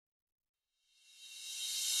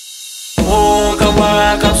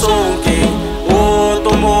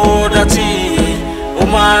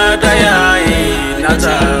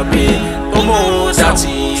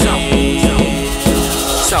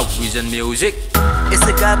Vision Music. It's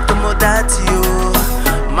a gap to modatio,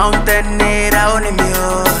 mountain nera on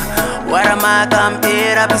mio, warama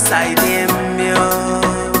campera beside him mio.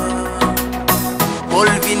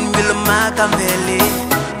 Olvin Vilma Cameli,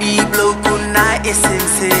 Iblo Kuna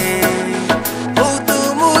Essence.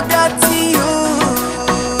 Auto modatio,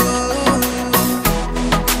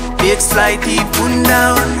 big flight deep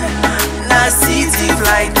down, na city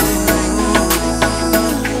flight too.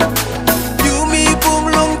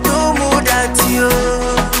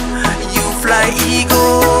 You fly ego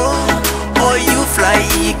or you fly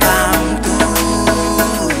come to.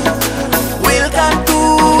 Welcome to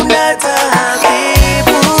Tafe.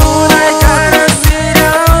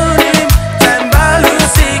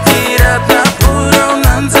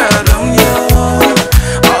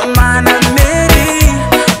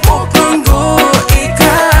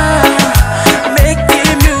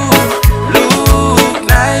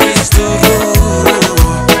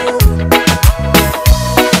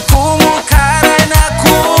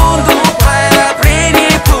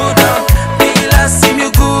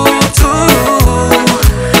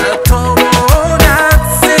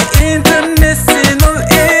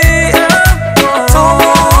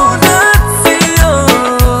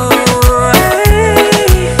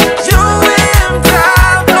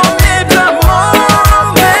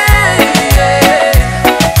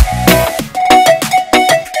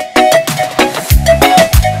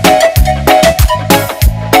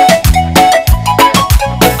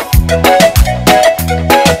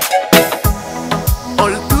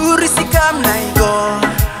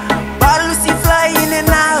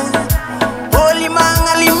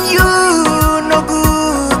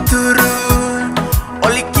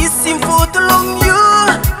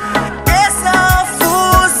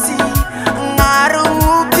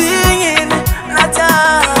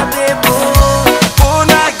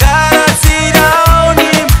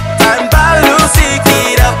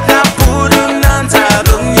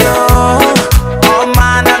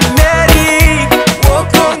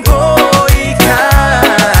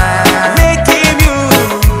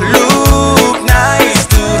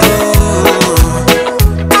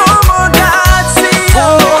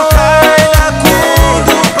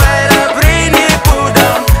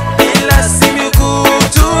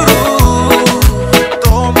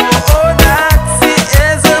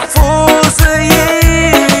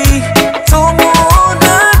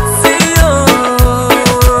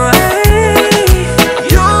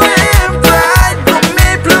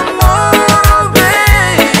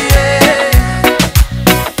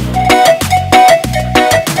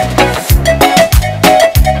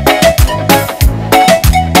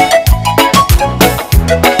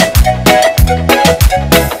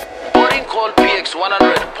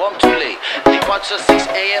 Departure 6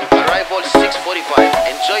 AM, arrival 6:45.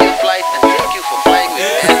 Enjoy your flight and thank you for flying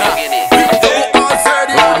with Niugini.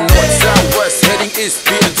 North, southwest, heading east,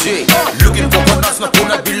 PNG. Looking for Konas na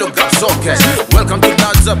kuna bilog soke. Welcome to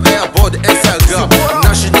Nazab Airport, SLG.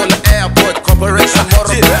 National Airport Corporation,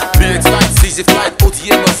 Morocco. BX flight, CZ flight,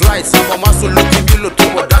 OTM flight. Sama maso looking below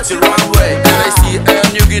to that's your runway. LAC Air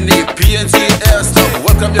Niugini, PNG Air Stop.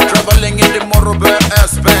 Welcome, you're traveling in the Morocco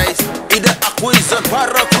airspace. In the Acquisition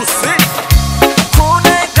Para Cruise.